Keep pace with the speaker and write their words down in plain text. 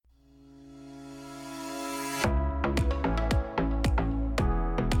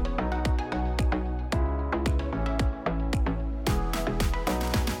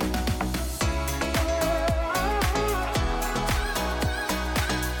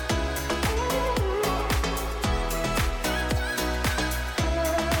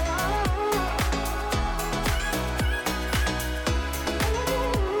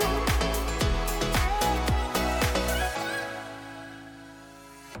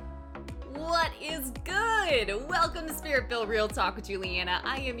What is good? Welcome to Spirit-Filled Real Talk with Juliana.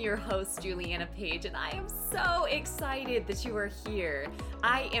 I am your host, Juliana Page, and I am so excited that you are here.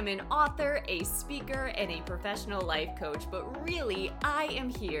 I am an author, a speaker, and a professional life coach, but really, I am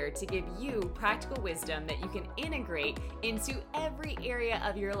here to give you practical wisdom that you can integrate into every area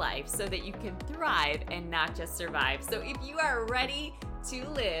of your life so that you can thrive and not just survive. So if you are ready to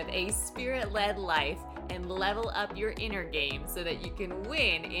live a spirit-led life and level up your inner game so that you can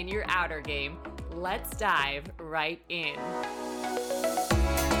win in your outer game, let's dive right in.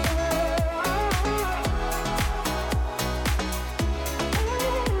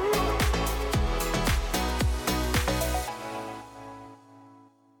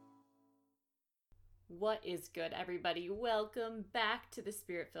 What is good, everybody? Welcome back to the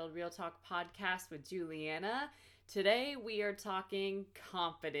Spirit-Filled Real Talk podcast with Juliana. Today we are talking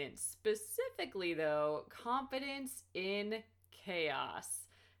confidence. Specifically though, confidence in chaos.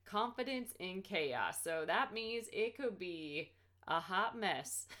 Confidence in chaos. So that means it could be a hot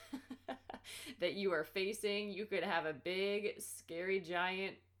mess that you are facing. You could have a big, scary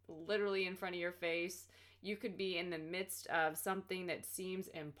giant literally in front of your face. You could be in the midst of something that seems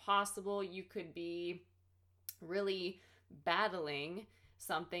impossible. You could be really battling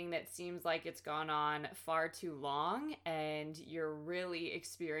something that seems like it's gone on far too long, and you're really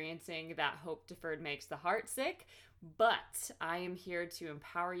experiencing that hope deferred makes the heart sick. But I am here to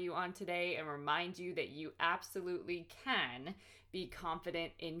empower you on today and remind you that you absolutely can be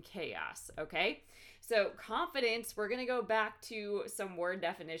confident in chaos, okay? So confidence, we're going to go back to some word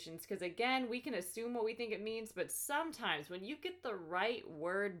definitions because again, we can assume what we think it means, but sometimes when you get the right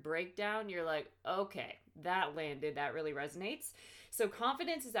word breakdown, you're like, okay, that landed, that really resonates. So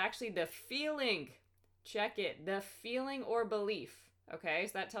confidence is actually the feeling, check it, the feeling or belief, okay?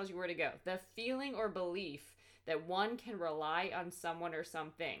 So that tells you where to go. The feeling or belief that one can rely on someone or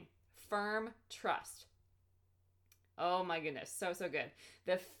something. Firm trust. Oh my goodness, so good.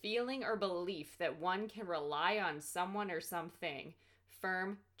 The feeling or belief that one can rely on someone or something.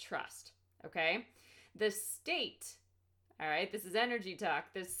 Firm trust, okay? The state, all right, this is energy talk.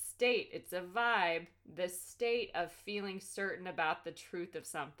 The state, it's a vibe. The state of feeling certain about the truth of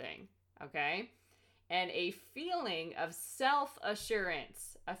something, okay? And a feeling of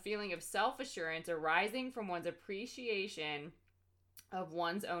self-assurance. A feeling of self-assurance arising from one's appreciation of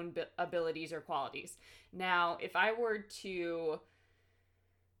one's own abilities or qualities. Now, if I were to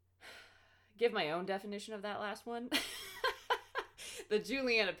give my own definition of that last one, the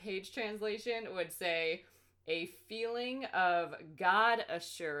Juliana Page translation would say, a feeling of God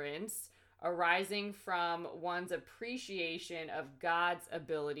assurance arising from one's appreciation of God's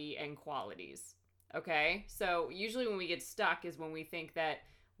ability and qualities. Okay? So usually when we get stuck is when we think that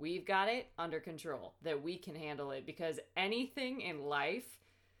we've got it under control, that we can handle it, because anything in life,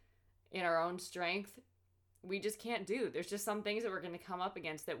 in our own strength, we just can't do. There's just some things that we're going to come up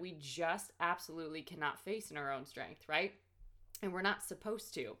against that we just absolutely cannot face in our own strength, right? And we're not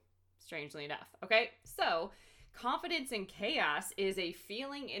supposed to, strangely enough. Okay? So confidence in chaos is a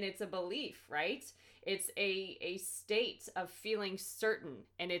feeling and it's a belief, right? It's a state of feeling certain,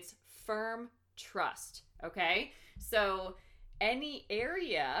 and it's firm trust, okay? So any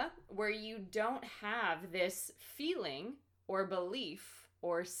area where you don't have this feeling or belief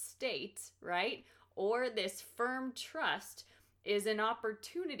or state, right, or this firm trust is an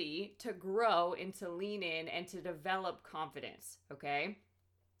opportunity to grow and to lean in and to develop confidence, okay?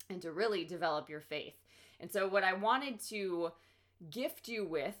 And to really develop your faith. And so what I wanted to gift you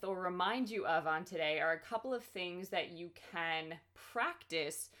with or remind you of on today are a couple of things that you can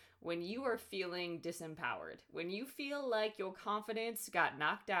practice when you are feeling disempowered, when you feel like your confidence got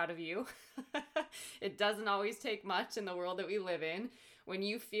knocked out of you. It doesn't always take much in the world that we live in. When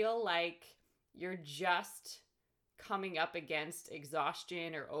you feel like you're just coming up against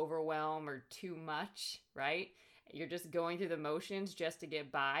exhaustion or overwhelm or too much, right? You're just going through the motions just to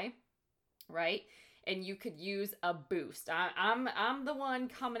get by, right? And you could use a boost. I'm the one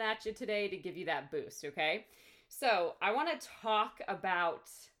coming at you today to give you that boost, okay? So I want to talk about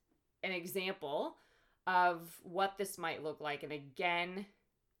an example of what this might look like. And again,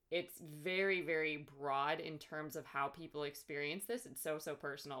 it's very, very broad in terms of how people experience this. It's so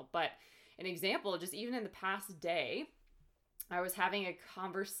personal. But an example, just even in the past day, I was having a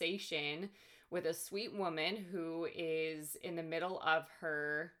conversation with a sweet woman who is in the middle of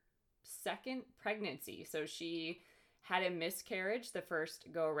her second pregnancy. So she had a miscarriage the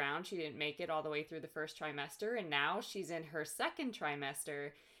first go around. She didn't make it all the way through the first trimester. And now she's in her second trimester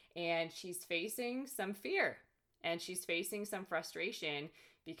and she's facing some fear and she's facing some frustration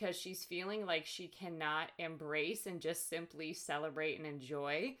because she's feeling like she cannot embrace and just simply celebrate and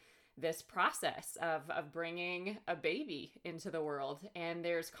enjoy this process of bringing a baby into the world, and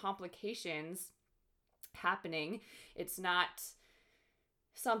there's complications happening. It's not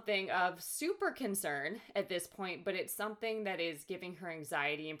something of super concern at this point, but it's something that is giving her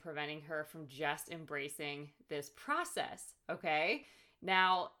anxiety and preventing her from just embracing this process. Okay.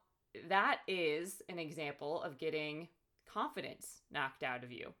 Now, that is an example of getting confidence knocked out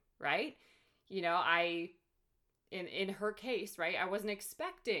of you, right? You know, in her case, right, I wasn't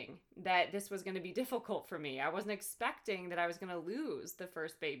expecting that this was going to be difficult for me. I wasn't expecting that I was going to lose the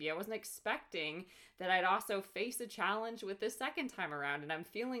first baby. I wasn't expecting that I'd also face a challenge with this second time around. And I'm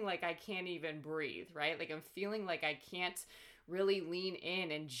feeling like I can't even breathe, right? Like I'm feeling like I can't really lean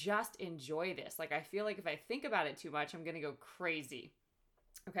in and just enjoy this. Like I feel like if I think about it too much, I'm going to go crazy.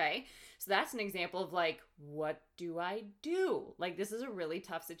 Okay, so that's an example of like, what do I do? Like, this is a really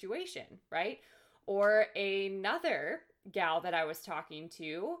tough situation, right? Or another gal that I was talking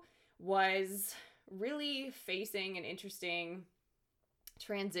to was really facing an interesting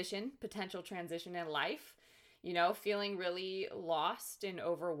potential transition in life, you know, feeling really lost and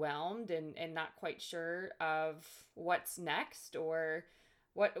overwhelmed and not quite sure of what's next or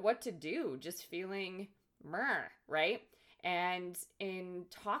what to do, just feeling right? And in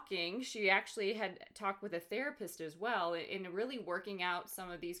talking, she actually had talked with a therapist as well. In really working out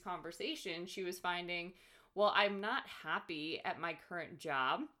some of these conversations, she was finding, well, I'm not happy at my current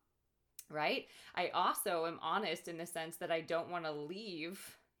job, right? I also am honest in the sense that I don't want to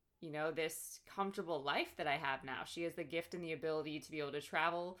leave, you know, this comfortable life that I have now. She has the gift and the ability to be able to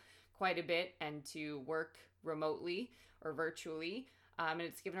travel quite a bit and to work remotely or virtually. And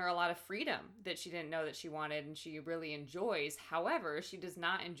it's given her a lot of freedom that she didn't know that she wanted and she really enjoys. However, she does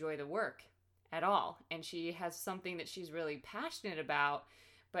not enjoy the work at all. And she has something that she's really passionate about,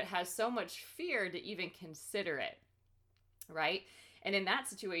 but has so much fear to even consider it, right? And in that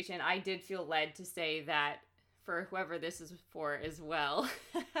situation, I did feel led to say that for whoever this is for as well,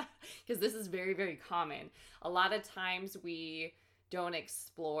 because this is very, very common. A lot of times we don't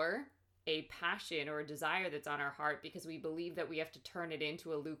explore a passion or a desire that's on our heart because we believe that we have to turn it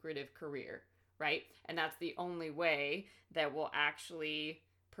into a lucrative career, right? And that's the only way that we'll actually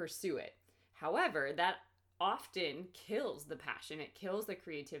pursue it. However, that often kills the passion, it kills the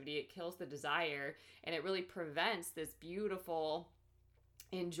creativity, it kills the desire, and it really prevents this beautiful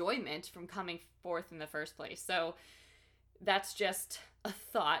enjoyment from coming forth in the first place. So that's just a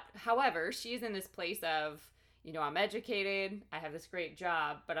thought. However, she's in this place of, you know, I'm educated, I have this great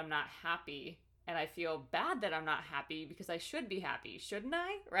job, but I'm not happy. And I feel bad that I'm not happy because I should be happy, shouldn't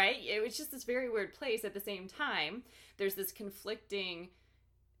I? Right? It was just this very weird place. At the same time, there's this conflicting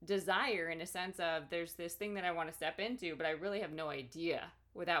desire in a sense of there's this thing that I want to step into, but I really have no idea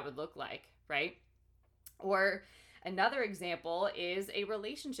what that would look like, right? Or another example is a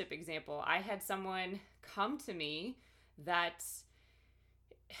relationship example. I had someone come to me that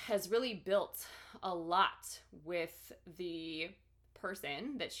has really built a lot with the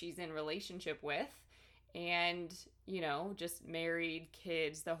person that she's in relationship with, and, you know, just married,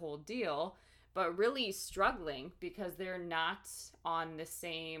 kids, the whole deal, but really struggling because they're not on the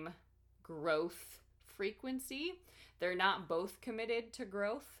same growth frequency. They're not both committed to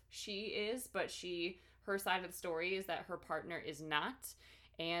growth. She is, but her side of the story is that her partner is not,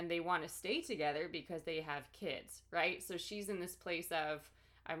 and they want to stay together because they have kids, right? So she's in this place of,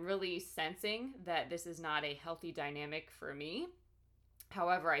 I'm really sensing that this is not a healthy dynamic for me.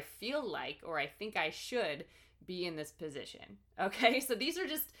 However, I feel like, or I think I should be in this position. Okay, so these are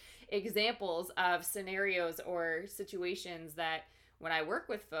just examples of scenarios or situations that when I work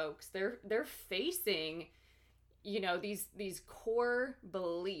with folks, they're facing, you know, these core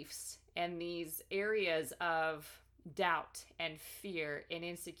beliefs and these areas of doubt and fear and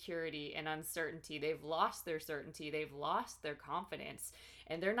insecurity and uncertainty. They've lost their certainty, they've lost their confidence,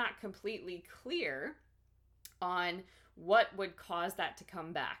 and they're not completely clear on what would cause that to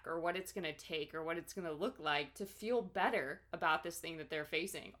come back, or what it's going to take, or what it's going to look like to feel better about this thing that they're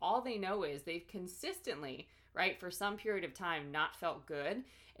facing. All they know is they've consistently, right, for some period of time not felt good,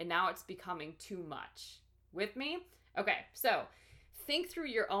 and now it's becoming too much. With me? Okay, so think through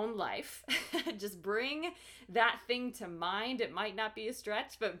your own life. Just bring that thing to mind. It might not be a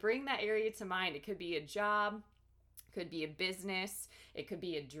stretch, but bring that area to mind. It could be a job, could be a business, it could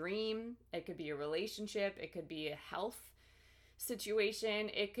be a dream, it could be a relationship, it could be a health situation,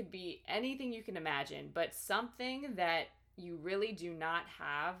 it could be anything you can imagine, but something that you really do not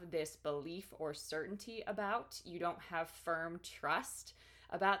have this belief or certainty about. You don't have firm trust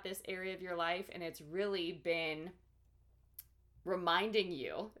about this area of your life, and it's really been reminding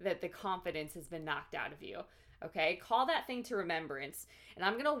you that the confidence has been knocked out of you. Okay, call that thing to remembrance. And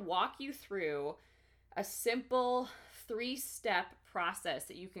I'm going to walk you through a simple 3-step process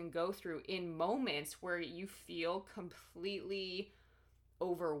that you can go through in moments where you feel completely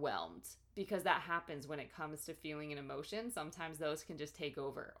overwhelmed, because that happens when it comes to feeling and emotion. Sometimes those can just take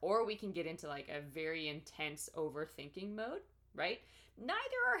over, or we can get into like a very intense overthinking mode, right? Neither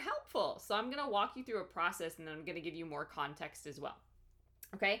are helpful. So I'm going to walk you through a process, and then I'm going to give you more context as well.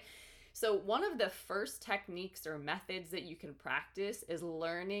 Okay? So one of the first techniques or methods that you can practice is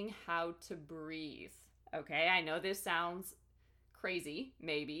learning how to breathe. Okay? I know this sounds crazy,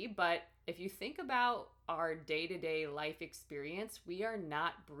 maybe, but if you think about our day-to-day life experience, we are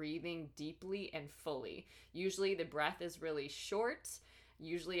not breathing deeply and fully. Usually the breath is really short.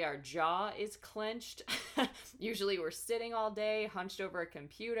 Usually our jaw is clenched. Usually we're sitting all day, hunched over a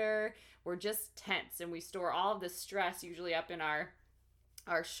computer. We're just tense, and we store all of the stress usually up in our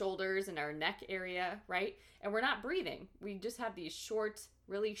shoulders and our neck area, right? And we're not breathing. We just have these short,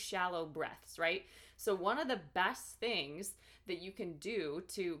 really shallow breaths, right? So one of the best things that you can do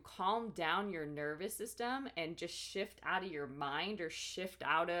to calm down your nervous system and just shift out of your mind or shift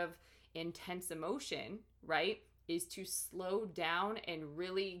out of intense emotion, right, is to slow down and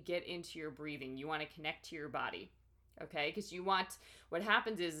really get into your breathing. You want to connect to your body. Okay? Because what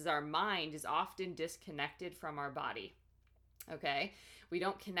happens is our mind is often disconnected from our body. Okay? We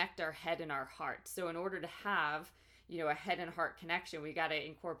don't connect our head and our heart. So in order to have, a head and heart connection, we got to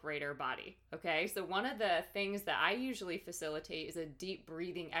incorporate our body. Okay? So one of the things that I usually facilitate is a deep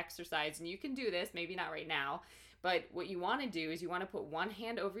breathing exercise. And you can do this, maybe not right now, but what you want to do is you want to put one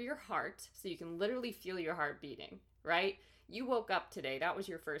hand over your heart so you can literally feel your heart beating, right? You woke up today. That was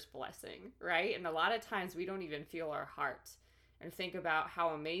your first blessing, right? And a lot of times we don't even feel our heart. And think about how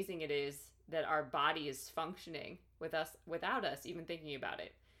amazing it is that our body is functioning without us even thinking about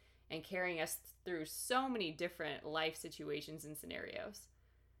it, and carrying us through so many different life situations and scenarios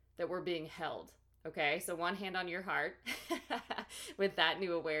that we're being held. Okay, so one hand on your heart with that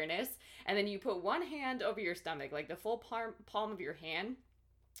new awareness, and then you put one hand over your stomach, like the full palm of your hand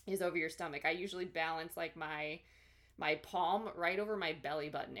is over your stomach. I usually balance like my palm right over my belly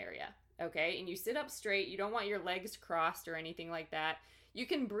button area. Okay, and you sit up straight. You don't want your legs crossed or anything like that. You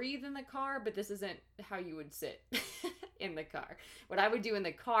can breathe in the car, but this isn't how you would sit in the car. What I would do in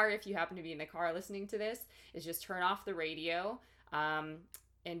the car, if you happen to be in the car listening to this, is just turn off the radio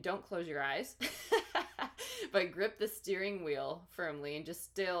and don't close your eyes, but grip the steering wheel firmly and just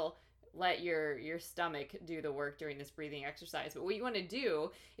still let your stomach do the work during this breathing exercise. But what you want to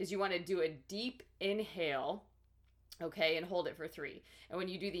do is you want to do a deep inhale, okay, and hold it for 3. And when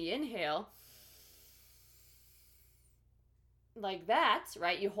you do the inhale, like that,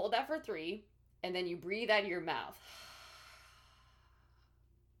 right? You hold that for 3, and then you breathe out of your mouth.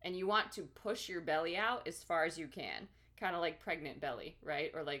 And you want to push your belly out as far as you can, kind of like pregnant belly,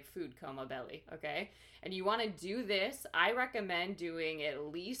 right? Or like food coma belly, okay? And you want to do this. I recommend doing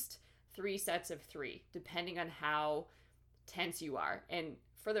at least 3 sets of 3, depending on how tense you are. And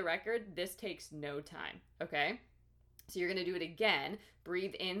for the record, this takes no time, okay? So you're going to do it again.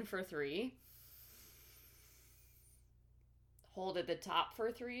 Breathe in for 3. Hold at the top for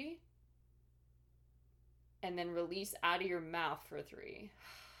 3, and then release out of your mouth for 3,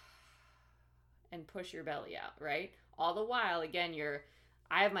 and push your belly out, right? All the while, again,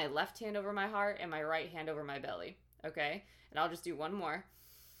 I have my left hand over my heart and my right hand over my belly, okay? And I'll just do one more.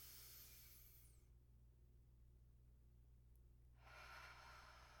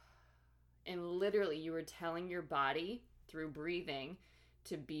 And literally, you are telling your body through breathing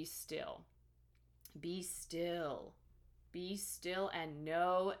to be still. Be still. Be still and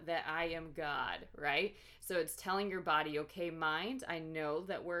know that I am God, right? So it's telling your body, okay, mind, I know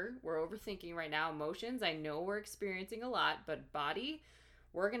that we're overthinking right now. Emotions, I know we're experiencing a lot, but body,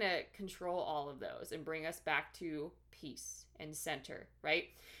 we're going to control all of those and bring us back to peace and center, right?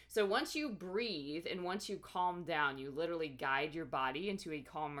 So once you breathe and once you calm down, you literally guide your body into a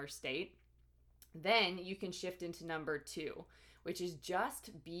calmer state, then you can shift into number 2, which is just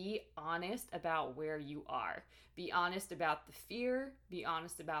be honest about where you are. Be honest about the fear, be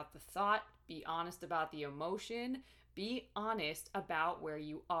honest about the thought, be honest about the emotion, be honest about where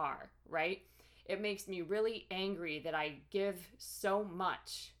you are, right? It makes me really angry that I give so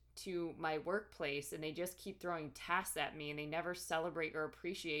much to my workplace and they just keep throwing tasks at me and they never celebrate or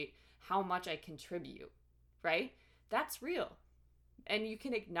appreciate how much I contribute, right? That's real. And you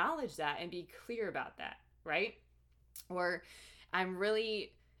can acknowledge that and be clear about that, right? Or I'm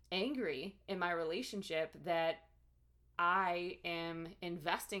really angry in my relationship that I am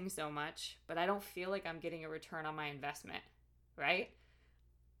investing so much, but I don't feel like I'm getting a return on my investment, right?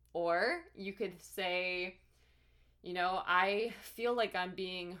 Or you could say, I feel like I'm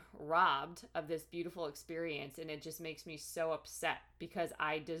being robbed of this beautiful experience, and it just makes me so upset because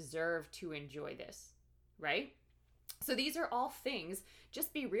I deserve to enjoy this, right? So these are all things,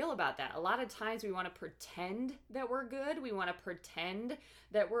 just be real about that. A lot of times we want to pretend that we're good. We want to pretend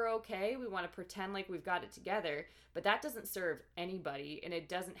that we're okay. We want to pretend like we've got it together, but that doesn't serve anybody, and it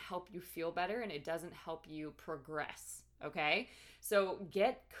doesn't help you feel better, and it doesn't help you progress, okay? So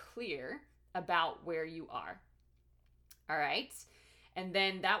get clear about where you are. All right. And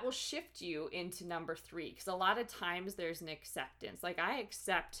then that will shift you into number 3. Because a lot of times there's an acceptance. Like, I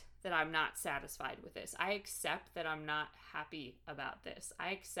accept that I'm not satisfied with this. I accept that I'm not happy about this.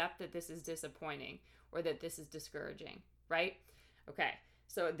 I accept that this is disappointing or that this is discouraging, right? Okay.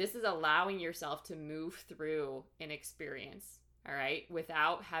 So this is allowing yourself to move through an experience, all right,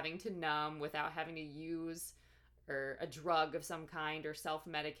 without having to numb, without having to use or a drug of some kind or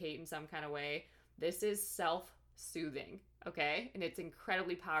self-medicate in some kind of way. This is self-soothing, okay? And it's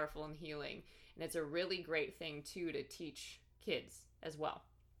incredibly powerful and healing. And it's a really great thing, too, to teach kids as well.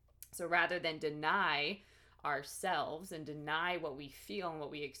 So rather than deny ourselves and deny what we feel and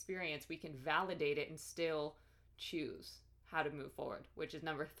what we experience, we can validate it and still choose how to move forward, which is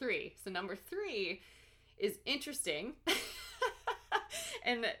number 3. So number 3 is interesting.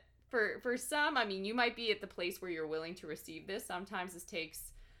 And for some, I mean, you might be at the place where you're willing to receive this. Sometimes this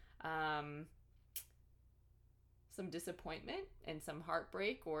takes some disappointment and some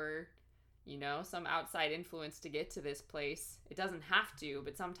heartbreak, or some outside influence to get to this place. It doesn't have to,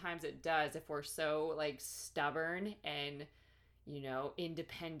 but sometimes it does if we're so stubborn and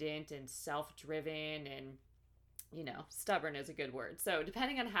independent and self-driven, and stubborn is a good word. So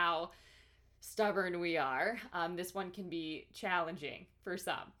depending on how stubborn we are, this one can be challenging for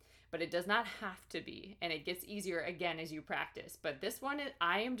some, but it does not have to be, and it gets easier again as you practice. But this one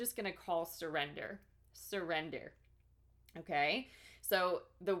I am just going to call surrender. Okay? So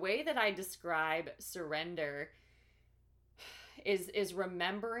the way that I describe surrender is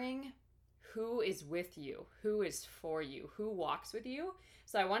remembering who is with you, who is for you, who walks with you.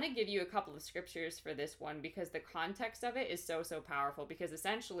 So I want to give you a couple of scriptures for this one because the context of it is so powerful. Because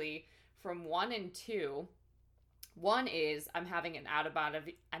essentially from 1 and 2, 1 is I'm having an out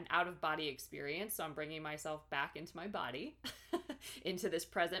of body experience, so I'm bringing myself back into my body, into this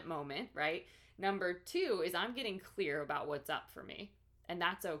present moment, right? Number 2 is I'm getting clear about what's up for me, and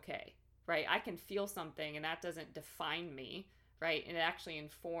that's okay, right? I can feel something, and that doesn't define me, right? And it actually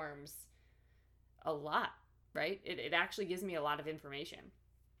informs a lot, right? It actually gives me a lot of information.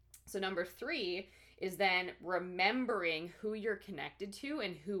 So number 3 is then remembering who you're connected to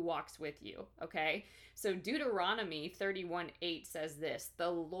and who walks with you, okay? So Deuteronomy 31:8 says this: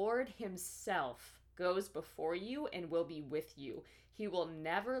 "The Lord himself goes before you and will be with you. He will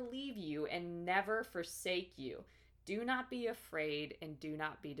never leave you and never forsake you. Do not be afraid and do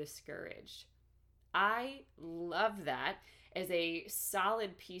not be discouraged." I love that as a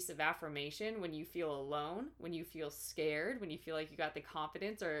solid piece of affirmation when you feel alone, when you feel scared, when you feel like you got the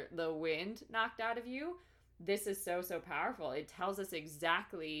confidence or the wind knocked out of you. This is so powerful. It tells us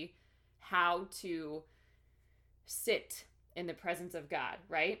exactly how to sit in the presence of God,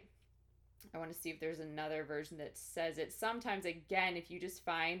 right? I want to see if there's another version that says it. Sometimes, again, if you just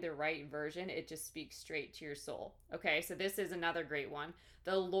find the right version, it just speaks straight to your soul. Okay, so this is another great one.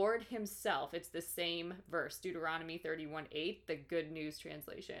 The Lord himself, it's the same verse, Deuteronomy 31:8, the Good News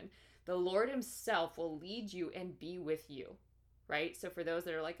translation. The Lord himself will lead you and be with you, right? So for those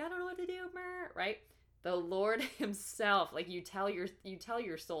that are like, I don't know what to do, right? The Lord himself, like you tell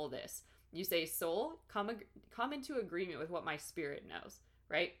your soul this. You say, soul, come into agreement with what my spirit knows,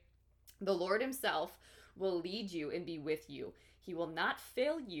 right? The Lord himself will lead you and be with you. He will not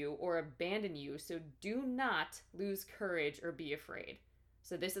fail you or abandon you, so do not lose courage or be afraid.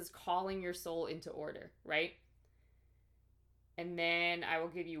 So this is calling your soul into order, right? And then I will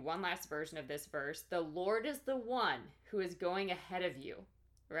give you one last version of this verse. The Lord is the one who is going ahead of you,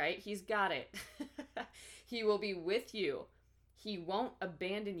 right? He's got it. He will be with you. He won't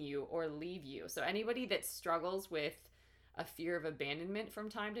abandon you or leave you. So anybody that struggles with a fear of abandonment from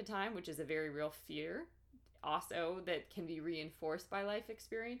time to time, which is a very real fear, also that can be reinforced by life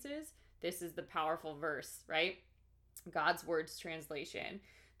experiences, this is the powerful verse, right? God's Word's translation.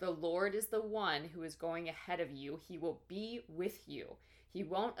 The Lord is the one who is going ahead of you. He will be with you. He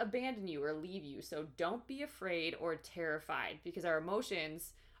won't abandon you or leave you. So don't be afraid or terrified, because our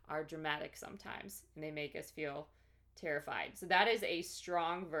emotions are dramatic sometimes and they make us feel terrified. So that is a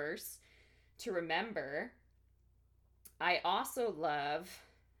strong verse to remember. I also love,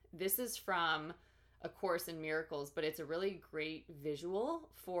 this is from A Course in Miracles, but it's a really great visual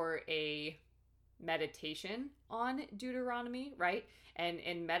for a meditation on Deuteronomy, right?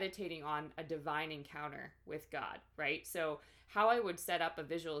 And meditating on a divine encounter with God, right? So how I would set up a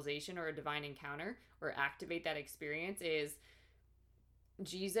visualization or a divine encounter or activate that experience is,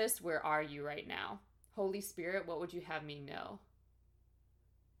 Jesus, where are you right now? Holy Spirit, what would you have me know?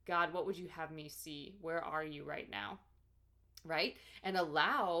 God, what would you have me see? Where are you right now? Right? And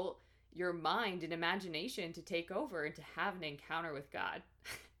allow your mind and imagination to take over and to have an encounter with God.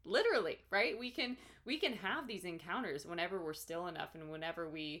 Literally, right? We can have these encounters whenever we're still enough and whenever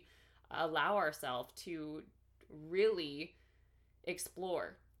we allow ourselves to really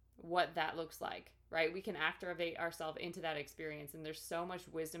explore what that looks like, right? We can activate ourselves into that experience, and there's so much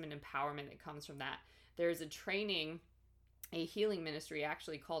wisdom and empowerment that comes from that. There's a training, a healing ministry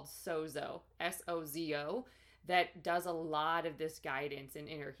actually called Sozo, S-O-Z-O, that does a lot of this guidance and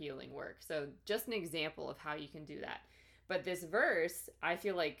inner healing work. So just an example of how you can do that. But this verse, I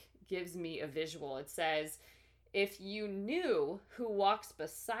feel like, gives me a visual. It says, if you knew who walks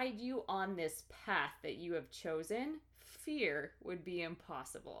beside you on this path that you have chosen, fear would be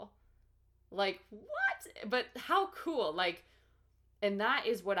impossible. Like, what? But how cool. Like, and that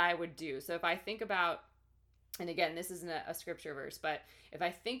is what I would do. So if I think about, and again, this isn't a scripture verse, but if I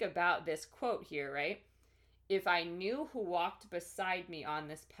think about this quote here, right? If I knew who walked beside me on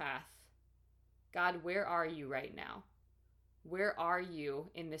this path, God, where are you right now? Where are you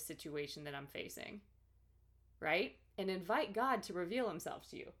in this situation that I'm facing? Right? And invite God to reveal himself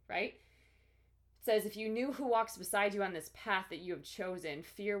to you, right? It says, if you knew who walks beside you on this path that you have chosen,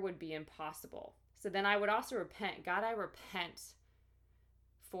 fear would be impossible. So then I would also repent. God, I repent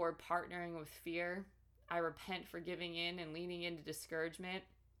for partnering with fear. I repent for giving in and leaning into discouragement.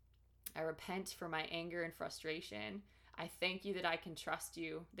 I repent for my anger and frustration. I thank you that I can trust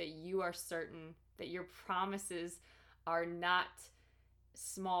you, that you are certain, that your promises are not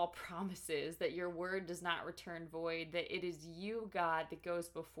small promises, that your word does not return void, that it is you, God, that goes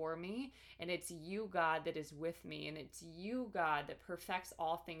before me, and it's you, God, that is with me, and it's you, God, that perfects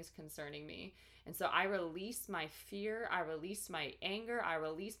all things concerning me. And so I release my fear, I release my anger, I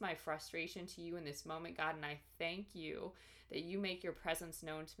release my frustration to you in this moment, God, and I thank you that you make your presence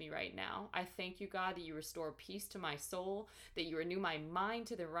known to me right now. I thank you, God, that you restore peace to my soul, that you renew my mind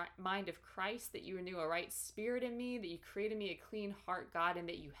to the mind of Christ, that you renew a right spirit in me, that you created me a clean heart, God, and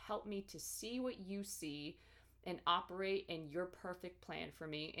that you help me to see what you see and operate in your perfect plan for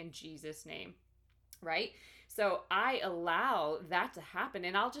me in Jesus' name, right? So I allow that to happen,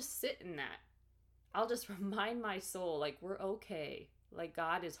 and I'll just sit in that. I'll just remind my soul, like, we're okay. Like,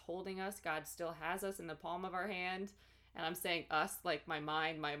 God is holding us. God still has us in the palm of our hand. And I'm saying us, like my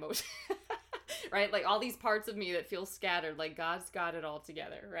mind, my emotion, right? Like all these parts of me that feel scattered, like God's got it all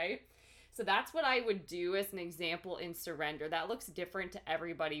together, right? So that's what I would do as an example in surrender. That looks different to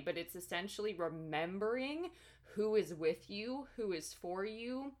everybody, but it's essentially remembering who is with you, who is for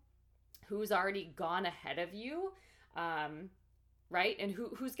you, who's already gone ahead of you, right? And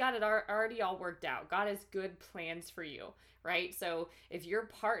who's got it already all worked out. God has good plans for you, right? So if you're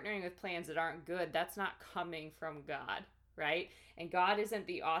partnering with plans that aren't good, that's not coming from God, right? And God isn't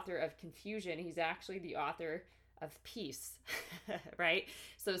the author of confusion. He's actually the author of peace, right?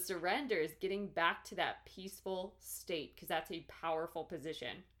 So surrender is getting back to that peaceful state, because that's a powerful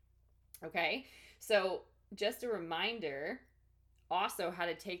position, okay? So just a reminder also how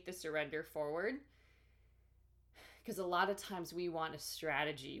to take the surrender forward, because a lot of times we want a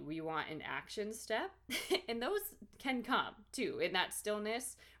strategy, we want an action step, and those can come too in that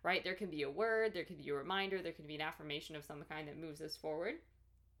stillness, right? There can be a word, there can be a reminder, there can be an affirmation of some kind that moves us forward.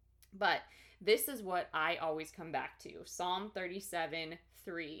 But this is what I always come back to. Psalm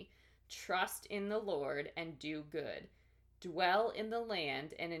 37:3. Trust in the Lord and do good. Dwell in the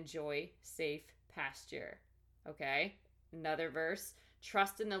land and enjoy safe pasture. Okay? Another verse.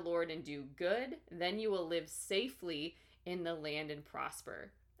 Trust in the Lord and do good, then you will live safely in the land and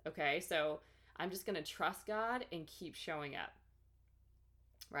prosper. Okay, so I'm just going to trust God and keep showing up,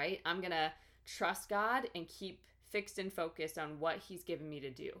 right? I'm going to trust God and keep fixed and focused on what he's given me to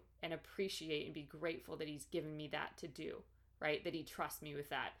do, and appreciate and be grateful that he's given me that to do, right? That he trusts me with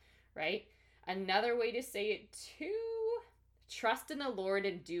that, right? Another way to say it too, trust in the Lord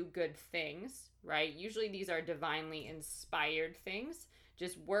and do good things, right? Usually these are divinely inspired things.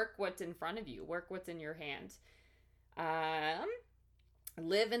 Just work what's in front of you. Work what's in your hand.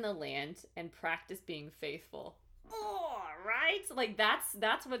 Live in the land and practice being faithful. Oh, right? Like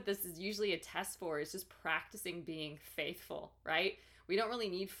that's what this is usually a test for, is just practicing being faithful, right? We don't really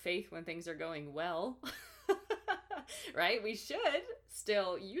need faith when things are going well, right? We should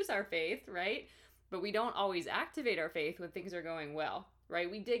still use our faith, right? But we don't always activate our faith when things are going well, right?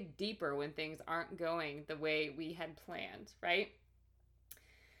 We dig deeper when things aren't going the way we had planned, right?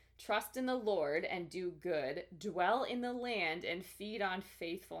 Trust in the Lord and do good. Dwell in the land and feed on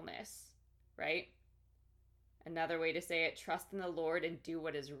faithfulness, right? Another way to say it, trust in the Lord and do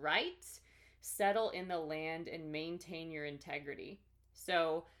what is right. Settle in the land and maintain your integrity.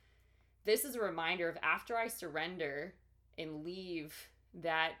 So this is a reminder of after I surrender and leave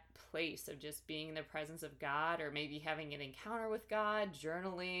that place of just being in the presence of God, or maybe having an encounter with God,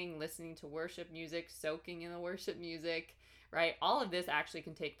 journaling, listening to worship music, soaking in the worship music, right? All of this actually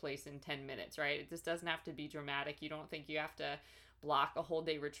can take place in 10 minutes, right? This doesn't have to be dramatic. You don't think you have to block a whole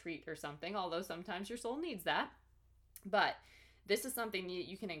day retreat or something, although sometimes your soul needs that. But this is something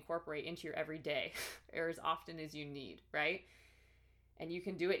you can incorporate into your everyday or as often as you need, right? And you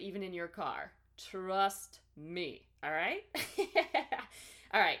can do it even in your car. Trust me, all right?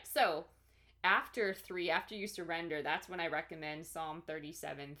 All right, so after you surrender, that's when I recommend Psalm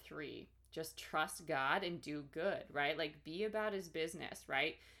 37:3. Just trust God and do good, right? Like, be about his business,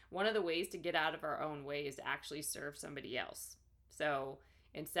 right? One of the ways to get out of our own way is to actually serve somebody else. So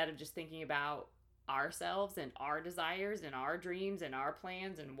instead of just thinking about ourselves and our desires and our dreams and our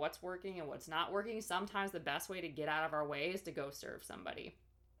plans and what's working and what's not working, sometimes the best way to get out of our way is to go serve somebody.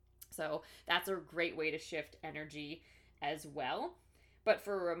 So that's a great way to shift energy as well. But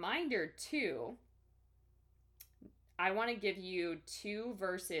for a reminder too, I want to give you 2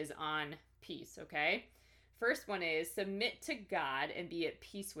 verses on peace, okay? First one is submit to God and be at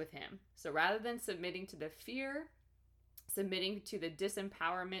peace with him. So rather than submitting to the fear, submitting to the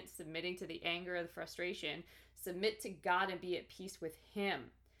disempowerment, submitting to the anger or the frustration, submit to God and be at peace with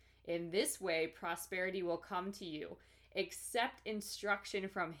him. In this way, prosperity will come to you. Accept instruction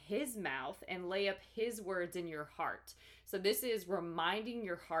from his mouth and lay up his words in your heart. So this is reminding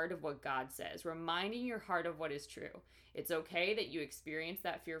your heart of what God says, reminding your heart of what is true. It's okay that you experience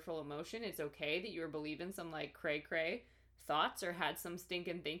that fearful emotion. It's okay that you were believing some like cray-cray thoughts or had some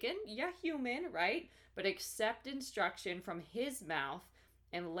stinking thinking. Yeah, human, right? But accept instruction from his mouth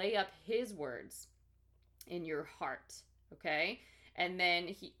and lay up his words in your heart, okay? And then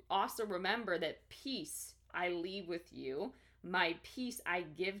he also remember that peace I leave with you, my peace I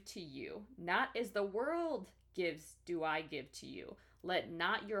give to you. Not as the world gives do I give to you. Let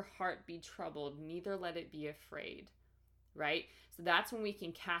not your heart be troubled, neither let it be afraid. Right? So that's when we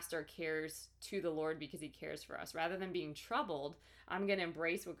can cast our cares to the Lord because he cares for us. Rather than being troubled, I'm going to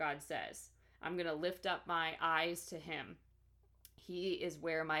embrace what God says. I'm going to lift up my eyes to him. He is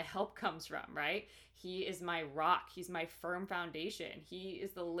where my help comes from, right? He is my rock. He's my firm foundation. He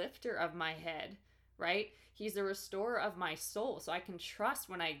is the lifter of my head, right? He's the restorer of my soul. So I can trust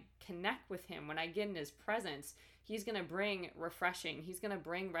when I connect with him, when I get in his presence, he's going to bring refreshing. He's going to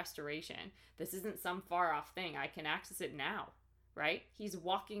bring restoration. This isn't some far off thing. I can access it now, right? He's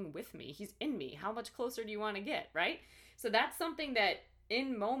walking with me. He's in me. How much closer do you want to get, right? So that's something that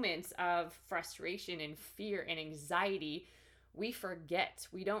in moments of frustration and fear and anxiety, we forget.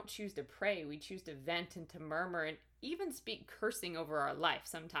 We don't choose to pray. We choose to vent and to murmur and even speak cursing over our life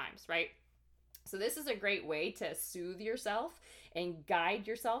sometimes, right? So this is a great way to soothe yourself and guide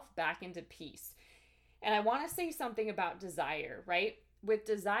yourself back into peace. And I want to say something about desire, right? With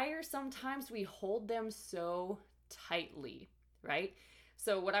desire, sometimes we hold them so tightly, right?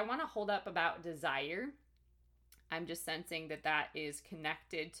 So what I want to hold up about desire, I'm just sensing that that is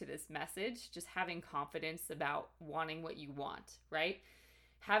connected to this message, just having confidence about wanting what you want, right?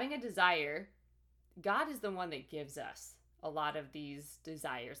 Having a desire, God is the one that gives us a lot of these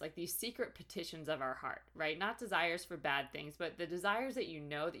desires, like these secret petitions of our heart, right? Not desires for bad things, but the desires that you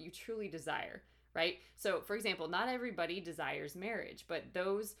know that you truly desire, right? So for example, not everybody desires marriage, but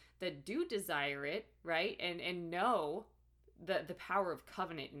those that do desire it, right? And know the power of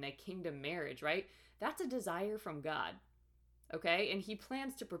covenant in a kingdom marriage, right? That's a desire from God, okay? And he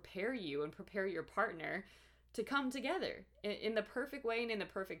plans to prepare you and prepare your partner to come together in the perfect way and in the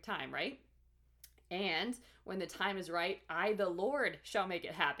perfect time, right? And when the time is right, I, the Lord, shall make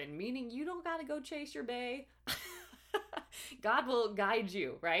it happen. Meaning you don't got to go chase your bae. God will guide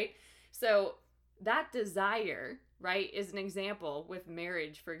you, right? So that desire, right, is an example with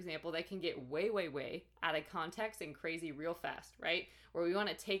marriage, for example, that can get way, way, way out of context and crazy real fast, right? Where we want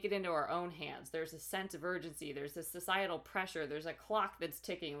to take it into our own hands. There's a sense of urgency. There's a societal pressure. There's a clock that's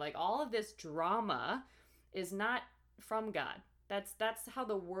ticking. Like all of this drama is not from God. That's how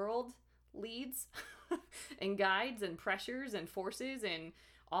the world leads and guides and pressures and forces and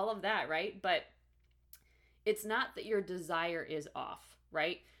all of that, right? But it's not that your desire is off,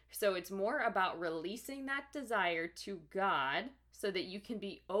 right? So it's more about releasing that desire to God so that you can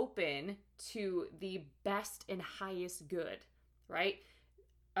be open to the best and highest good, right?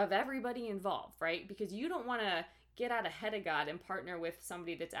 of everybody involved, right? Because you don't want to get out ahead of God and partner with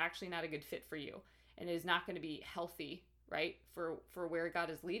somebody that's actually not a good fit for you and is not going to be healthy, right? For where God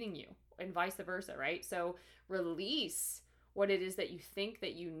is leading you, and vice versa, right? So release what it is that you think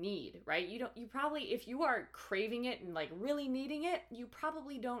that you need, right? You probably, if you are craving it and like really needing it, you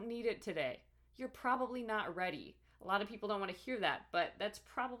probably don't need it today. You're probably not ready. A lot of people don't want to hear that, but that's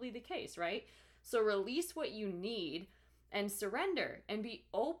probably the case, right? So release what you need and surrender and be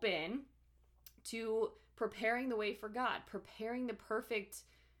open to preparing the way for God, preparing the perfect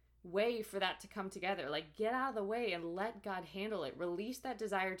way for that to come together. Like, get out of the way and let God handle it. Release that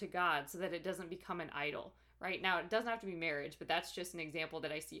desire to God so that it doesn't become an idol. Right now, it doesn't have to be marriage, but that's just an example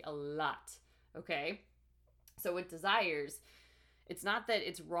that I see a lot. Okay. So with desires, it's not that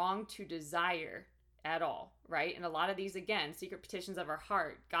it's wrong to desire at all, right? And a lot of these, again, secret petitions of our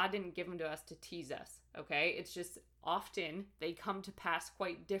heart, God didn't give them to us to tease us. Okay. It's just often they come to pass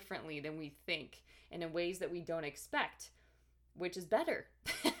quite differently than we think and in ways that we don't expect, which is better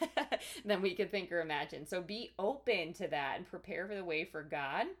than we could think or imagine. So be open to that and prepare for the way for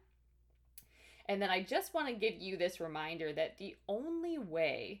God. And then I just want to give you this reminder that the only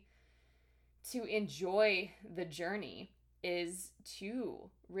way to enjoy the journey is to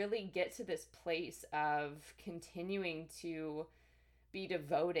really get to this place of continuing to be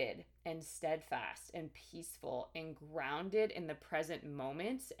devoted and steadfast and peaceful and grounded in the present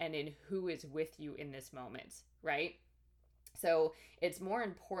moment and in who is with you in this moment, right? So it's more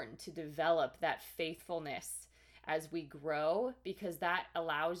important to develop that faithfulness as we grow, because that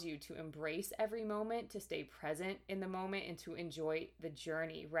allows you to embrace every moment, to stay present in the moment, and to enjoy the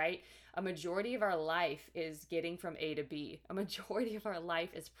journey, right? A majority of our life is getting from A to B. A majority of our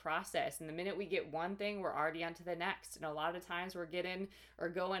life is process. And the minute we get one thing, we're already on to the next. And a lot of times we're getting or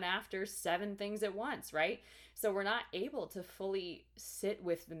going after 7 things at once, right? So we're not able to fully sit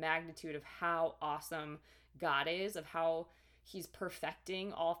with the magnitude of how awesome God is, of how He's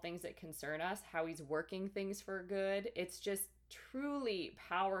perfecting all things that concern us, how He's working things for good. It's just truly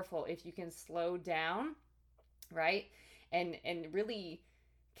powerful if you can slow down, right? And really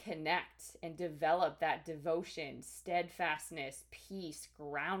connect and develop that devotion, steadfastness, peace,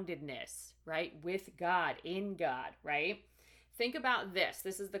 groundedness, right? With God, in God, right? Think about this.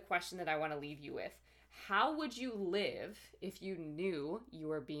 This is the question that I want to leave you with. How would you live if you knew you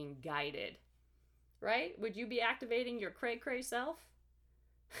were being guided? Right? Would you be activating your cray-cray self?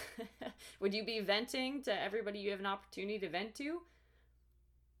 Would you be venting to everybody you have an opportunity to vent to?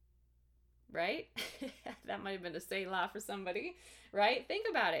 Right? That might have been a Selah for somebody, right? Think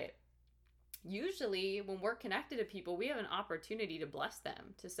about it. Usually when we're connected to people, we have an opportunity to bless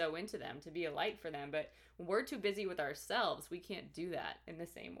them, to sow into them, to be a light for them. But when we're too busy with ourselves, we can't do that in the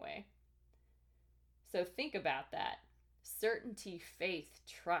same way. So think about that. Certainty, faith,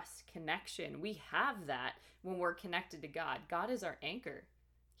 trust, connection. We have that when we're connected to God. God is our anchor.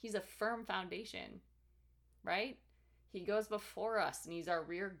 He's a firm foundation, right? He goes before us and He's our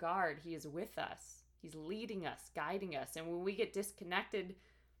rear guard. He is with us. He's leading us, guiding us. And when we get disconnected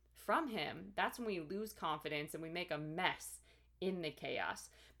from Him, that's when we lose confidence and we make a mess in the chaos.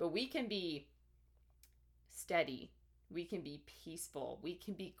 But we can be steady. We can be peaceful. We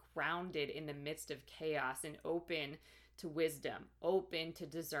can be grounded in the midst of chaos and open to wisdom, open to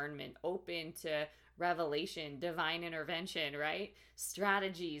discernment, open to revelation, divine intervention, right?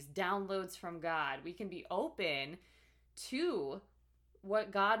 Strategies, downloads from God. We can be open to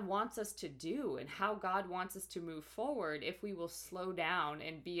what God wants us to do and how God wants us to move forward if we will slow down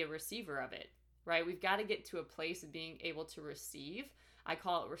and be a receiver of it, right? We've got to get to a place of being able to receive. I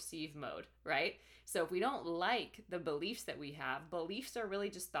call it receive mode, right? So if we don't like the beliefs that we have, beliefs are really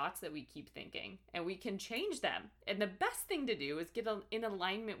just thoughts that we keep thinking, and we can change them. And the best thing to do is get in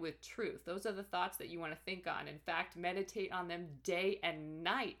alignment with truth. Those are the thoughts that you want to think on. In fact, meditate on them day and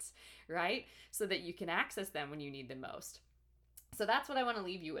night, right? So that you can access them when you need them most. So that's what I want to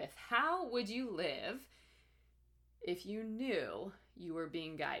leave you with. How would you live if you knew you were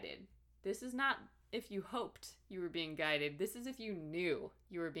being guided? This is not if you hoped you were being guided. This is if you knew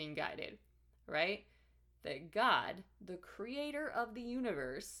you were being guided, right? That God, the creator of the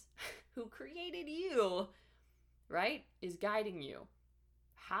universe, who created you, right, is guiding you.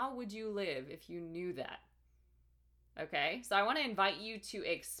 How would you live if you knew that? Okay, so I want to invite you to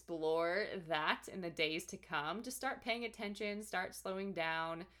explore that in the days to come. Just start paying attention, start slowing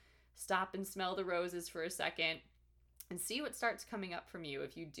down, stop and smell the roses for a second, and see what starts coming up from you.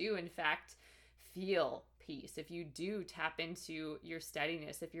 If you do, in fact, feel peace, if you do tap into your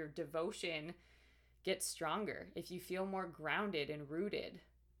steadiness, if your devotion gets stronger, if you feel more grounded and rooted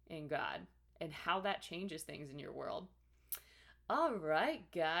in God, and how that changes things in your world. All right,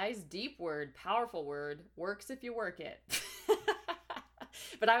 guys. Deep word, powerful word, works if you work it.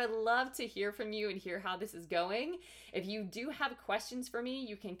 But I would love to hear from you and hear how this is going. If you do have questions for me,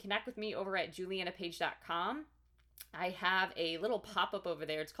 you can connect with me over at juliannapage.com. I have a little pop-up over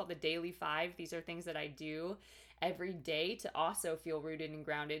there. It's called the Daily 5. These are things that I do every day to also feel rooted and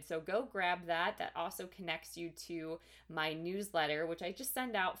grounded. So go grab that. That also connects you to my newsletter, which I just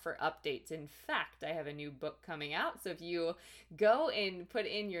send out for updates. In fact, I have a new book coming out. So if you go and put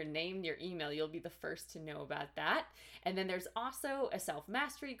in your name, your email, you'll be the first to know about that. And then there's also a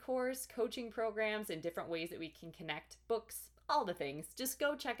self-mastery course, coaching programs, and different ways that we can connect, books, all the things. Just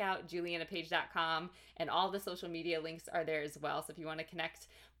go check out juliannapage.com, and all the social media links are there as well. So if you want to connect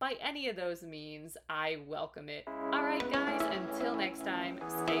by any of those means, I welcome it. All right, guys, until next time,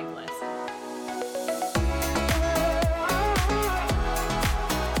 stay